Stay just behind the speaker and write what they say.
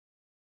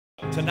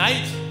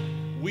Tonight,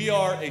 we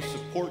are a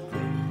support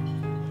group,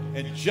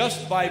 and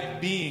just by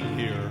being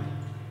here,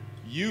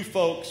 you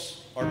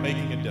folks are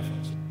making a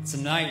difference.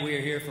 Tonight, we are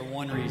here for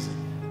one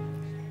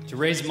reason: to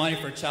raise money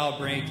for child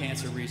brain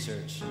cancer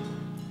research,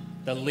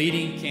 the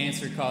leading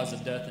cancer cause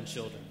of death in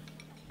children.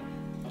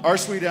 Our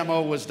sweet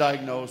Emma was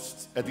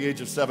diagnosed at the age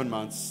of 7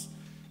 months,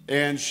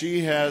 and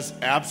she has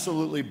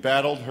absolutely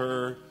battled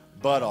her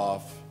butt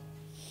off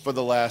for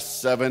the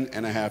last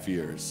 7.5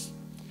 years.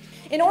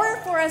 In order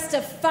for us to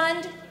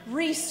fund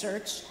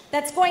research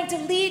that's going to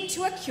lead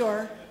to a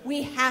cure,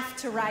 we have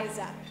to rise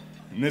up.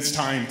 And it's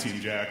time, Team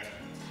Jack.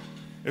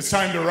 It's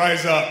time to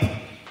rise up.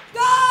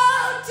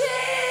 Go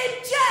Team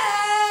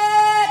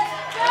Jack!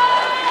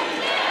 Go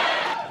Team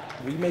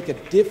Jack! We make a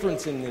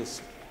difference in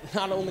this,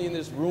 not only in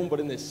this room, but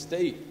in this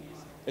state.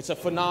 It's a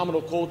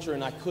phenomenal culture,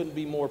 and I couldn't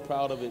be more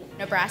proud of it.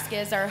 Nebraska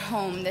is our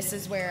home. This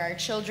is where our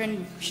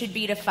children should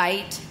be to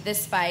fight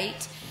this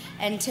fight.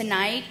 And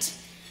tonight,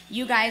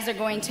 you guys are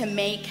going to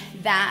make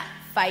that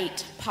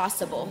fight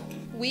possible.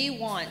 We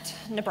want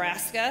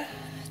Nebraska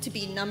to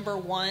be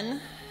 #1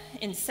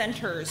 in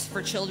centers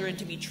for children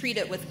to be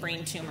treated with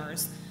brain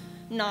tumors,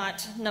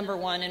 not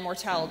 #1 in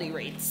mortality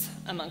rates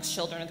amongst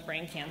children with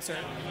brain cancer.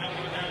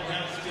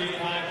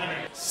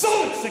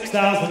 Sold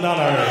 $6,000.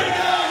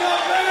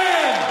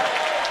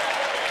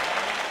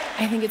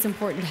 I think it's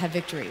important to have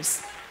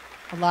victories.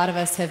 A lot of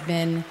us have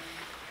been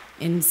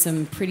in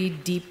some pretty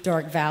deep,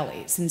 dark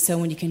valleys, and so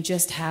when you can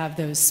just have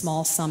those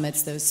small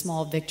summits, those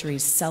small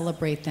victories,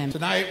 celebrate them.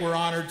 Tonight, we're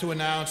honored to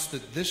announce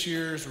that this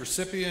year's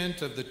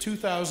recipient of the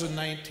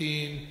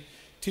 2019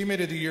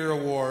 Teammate of the Year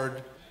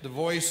Award, the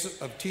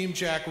voice of Team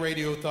Jack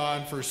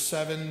Radiothon for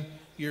 7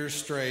 years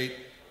straight,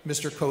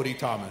 Mr. Cody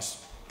Thomas.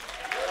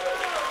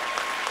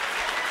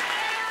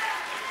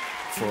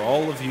 For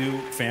all of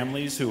you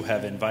families who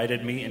have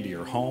invited me into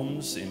your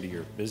homes, into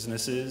your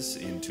businesses,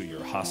 into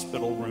your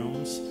hospital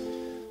rooms,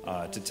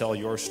 to tell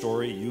your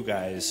story, you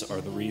guys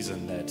are the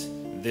reason that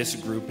this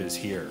group is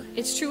here.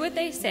 It's true what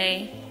they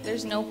say,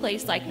 there's no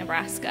place like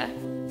Nebraska.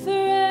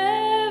 Forever.